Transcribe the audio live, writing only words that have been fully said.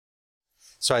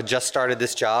So I just started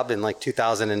this job in like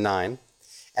 2009,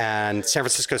 and San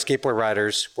Francisco skateboard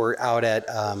riders were out at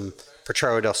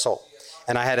Potrero del Sol.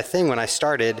 And I had a thing when I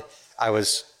started. I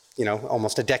was,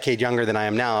 almost a decade younger than I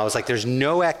am now. I was like, there's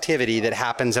no activity that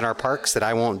happens in our parks that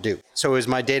I won't do. So it was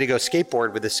my day to go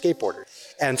skateboard with the skateboarder.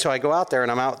 And so I go out there,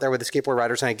 and I'm out there with the skateboard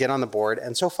riders, and I get on the board.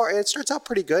 And so far, it starts out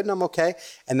pretty good, and I'm okay.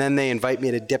 And then they invite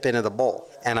me to dip into the bowl.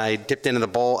 And I dipped into the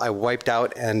bowl, I wiped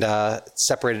out, and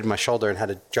separated my shoulder and had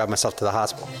to drive myself to the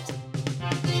hospital.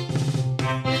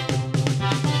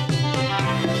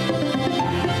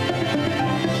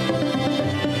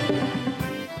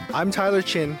 I'm Tyler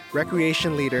Chin,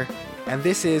 Recreation Leader, and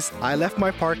this is I Left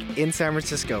My Park in San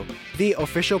Francisco, the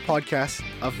official podcast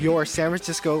of your San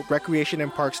Francisco Recreation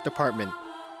and Parks Department.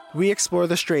 We explore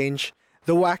the strange,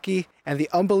 the wacky, and the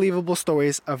unbelievable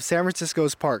stories of San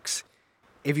Francisco's parks.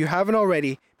 If you haven't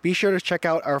already, be sure to check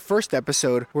out our first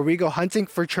episode where we go hunting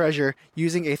for treasure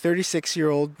using a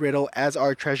 36-year-old riddle as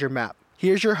our treasure map.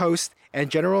 Here's your host and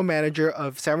General Manager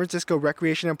of San Francisco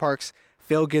Recreation and Parks,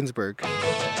 Phil Ginsberg.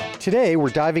 Today, we're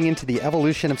diving into the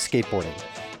evolution of skateboarding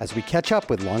as we catch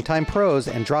up with longtime pros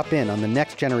and drop in on the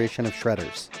next generation of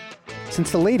shredders.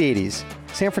 Since the late 80s,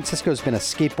 San Francisco's been a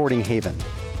skateboarding haven,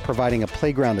 providing a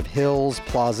playground of hills,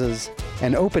 plazas,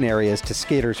 and open areas to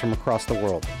skaters from across the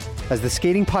world. As the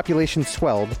skating population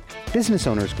swelled, business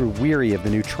owners grew weary of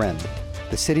the new trend.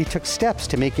 The city took steps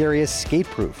to make areas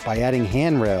skate-proof by adding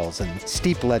handrails and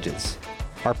steep ledges.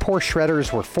 Our poor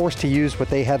shredders were forced to use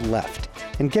what they had left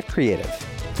and get creative.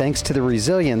 Thanks to the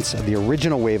resilience of the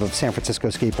original wave of San Francisco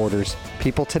skateboarders,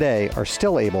 people today are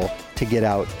still able to get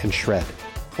out and shred.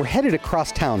 We're headed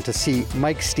across town to see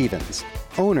Mike Stevens,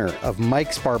 owner of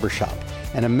Mike's Barbershop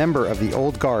and a member of the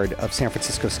old guard of San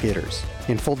Francisco skaters.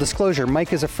 In full disclosure,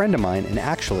 Mike is a friend of mine and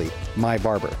actually my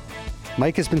barber.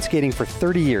 Mike has been skating for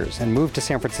 30 years and moved to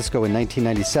San Francisco in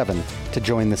 1997 to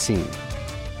join the scene.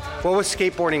 What was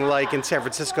skateboarding like in San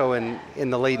Francisco in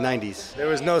the late 90s? There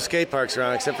was no skate parks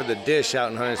around except for the Dish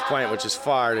out in Hunters Point, which is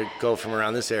far to go from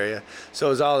around this area. So it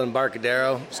was all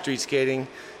Embarcadero, street skating,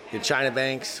 in China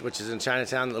Banks, which is in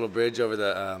Chinatown, the little bridge over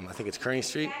the, I think it's Kearny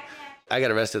Street. I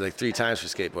got arrested like 3 times for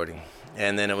skateboarding.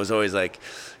 And then it was always like,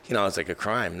 it's like a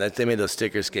crime. They made those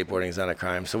stickers, skateboarding is not a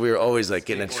crime. So we were always like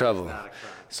getting in trouble.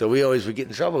 So we always would get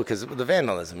in trouble because of the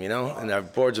vandalism, and our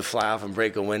boards would fly off and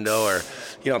break a window, or,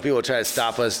 people would try to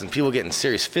stop us, and people get in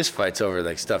serious fist fights over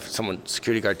like stuff.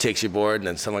 Security guard takes your board,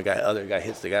 and then other guy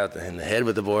hits the guy in the head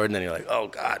with the board, and then you're like, oh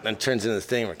God, and then it turns into this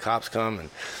thing where cops come, and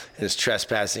it's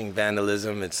trespassing,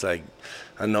 vandalism, it's like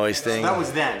a noise thing. So that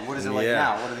was then. What is it like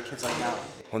now? What are the kids like now?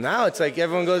 Well, now it's like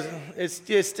everyone goes,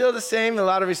 it's still the same in a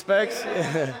lot of respects.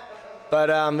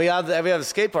 But we have a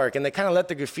skate park, and they kind of let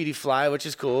the graffiti fly, which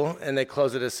is cool, and they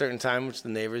close it at a certain time, which the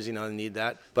neighbors, need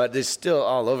that. But it's still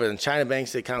all over. In China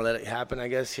Banks, they kind of let it happen, I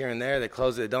guess, here and there. They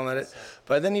close it, they don't let it.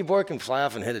 But then your board can fly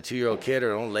off and hit a 2-year-old kid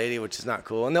or an old lady, which is not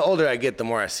cool. And the older I get, the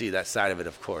more I see that side of it,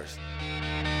 of course.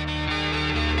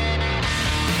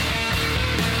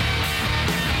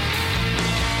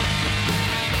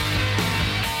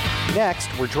 Next,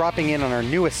 we're dropping in on our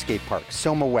newest skate park,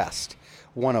 Soma West,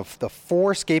 one of the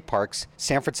 4 skate parks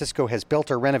San Francisco has built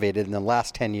or renovated in the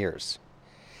last 10 years.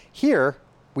 Here,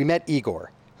 we met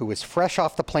Igor, who was fresh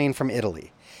off the plane from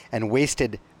Italy and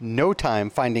wasted no time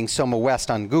finding Soma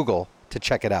West on Google to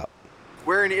check it out.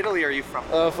 Where in Italy are you from?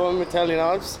 From Italian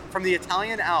Alps. From the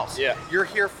Italian Alps? Yeah. You're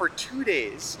here for 2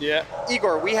 days? Yeah.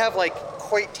 Igor, we have like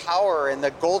Coit Tower and the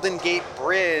Golden Gate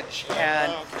Bridge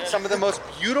and some of the most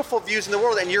beautiful views in the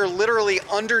world, and you're literally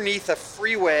underneath a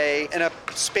freeway in a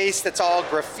space that's all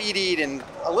graffitied and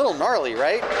a little gnarly,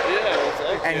 right? Yeah,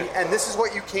 exactly. And this is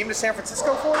what you came to San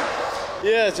Francisco for?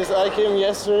 Yeah, I came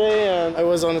yesterday and I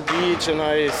was on the beach and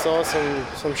I saw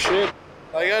some shit.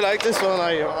 I like this one.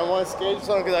 I want to skate this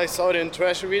one because I saw it in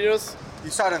Thrasher videos. You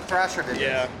saw it in Thrasher videos?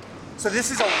 Yeah. So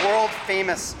this is a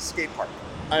world-famous skate park?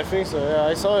 I think so, yeah.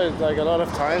 I saw it like a lot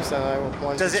of times and I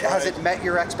wanted to try Has it met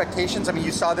your expectations? I mean,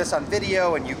 you saw this on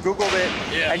video and you Googled it,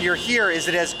 and you're here. Is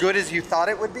it as good as you thought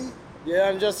it would be? Yeah,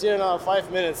 I'm just here now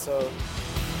 5 minutes, so.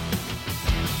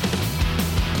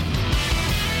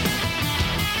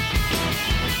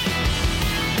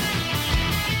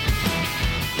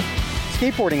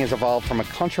 Skateboarding has evolved from a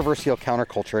controversial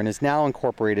counterculture and is now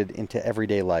incorporated into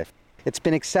everyday life. It's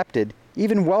been accepted,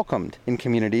 even welcomed in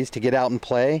communities to get out and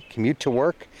play, commute to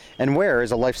work, and wear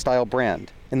as a lifestyle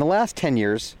brand. In the last 10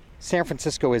 years, San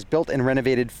Francisco has built and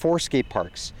renovated 4 skate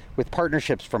parks with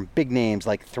partnerships from big names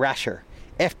like Thrasher,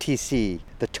 FTC,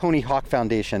 the Tony Hawk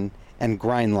Foundation, and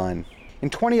Grindline. In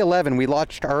 2011, we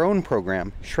launched our own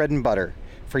program, Shred and Butter,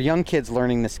 for young kids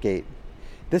learning to skate.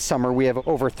 This summer, we have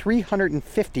over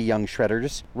 350 young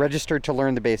shredders registered to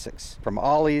learn the basics, from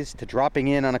ollies to dropping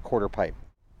in on a quarter pipe.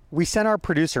 We sent our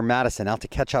producer, Madison, out to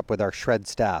catch up with our shred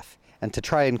staff and to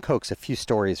try and coax a few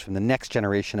stories from the next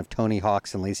generation of Tony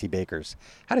Hawks and Lacey Bakers.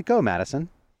 How'd it go, Madison?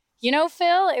 You know,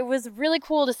 Phil, it was really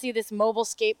cool to see this mobile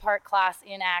skate park class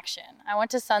in action. I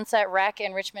went to Sunset Rec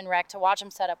and Richmond Rec to watch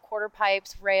them set up quarter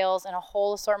pipes, rails, and a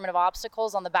whole assortment of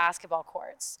obstacles on the basketball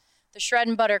courts. The Shred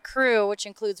and Butter crew, which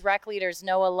includes rec leaders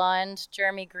Noah Lund,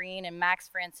 Jeremy Green, and Max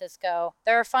Francisco,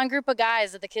 they're a fun group of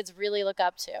guys that the kids really look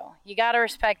up to. You gotta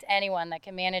respect anyone that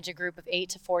can manage a group of 8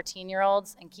 to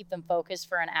 14-year-olds and keep them focused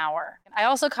for an hour. I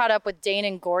also caught up with Dane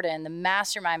and Gordon, the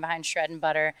mastermind behind Shred and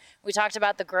Butter. We talked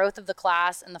about the growth of the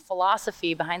class and the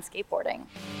philosophy behind skateboarding.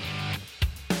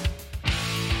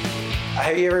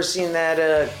 Have you ever seen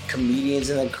that comedians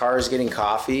in the cars getting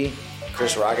coffee?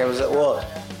 Chris Rock was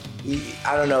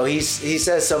I don't know, he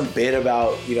says some bit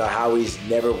about, how he's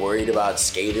never worried about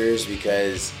skaters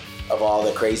because of all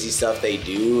the crazy stuff they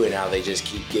do and how they just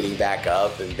keep getting back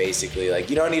up, and basically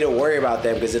you don't need to worry about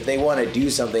them because if they want to do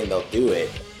something, they'll do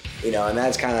it, and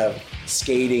that's kind of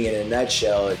skating in a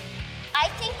nutshell. I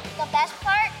think the best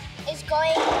part is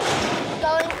going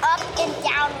up and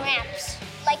down ramps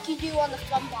like you do on the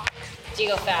fun block. Do you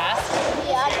go fast?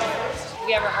 Yeah. Have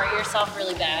you ever hurt yourself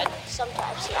really bad?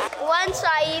 Sometimes, yeah. Once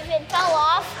I even fell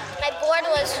off. My board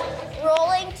was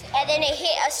rolling and then it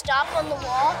hit a stop on the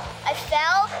wall. I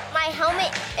fell. My helmet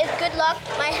is good luck.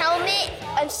 My helmet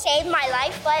saved my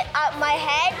life, but my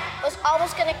head was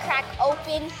almost gonna crack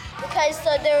open because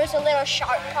there was a little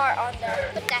sharp part on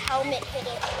there, but the helmet hit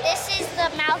it. This is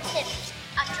the mountain.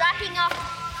 I'm dropping off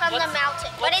from the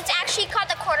mountain, but it's actually called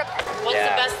the quarter pipe. What's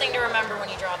the best thing to remember when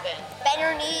you drop in? Bend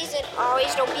your knees and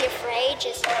always don't be afraid.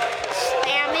 Just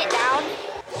slam it down.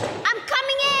 I'm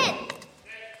coming in!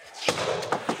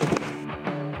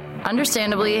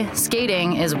 Understandably,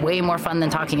 skating is way more fun than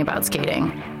talking about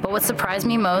skating. But what surprised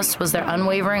me most was their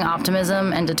unwavering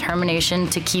optimism and determination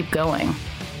to keep going.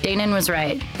 Danon was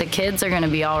right. The kids are going to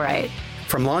be all right.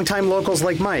 From longtime locals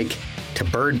like Mike, to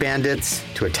bird bandits,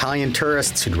 to Italian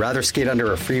tourists who'd rather skate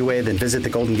under a freeway than visit the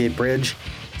Golden Gate Bridge,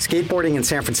 skateboarding in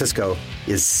San Francisco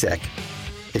is sick.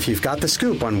 If you've got the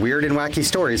scoop on weird and wacky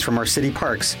stories from our city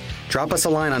parks, drop us a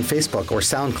line on Facebook or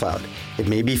SoundCloud. It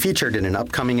may be featured in an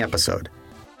upcoming episode.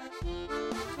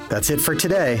 That's it for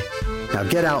today. Now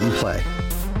get out and play.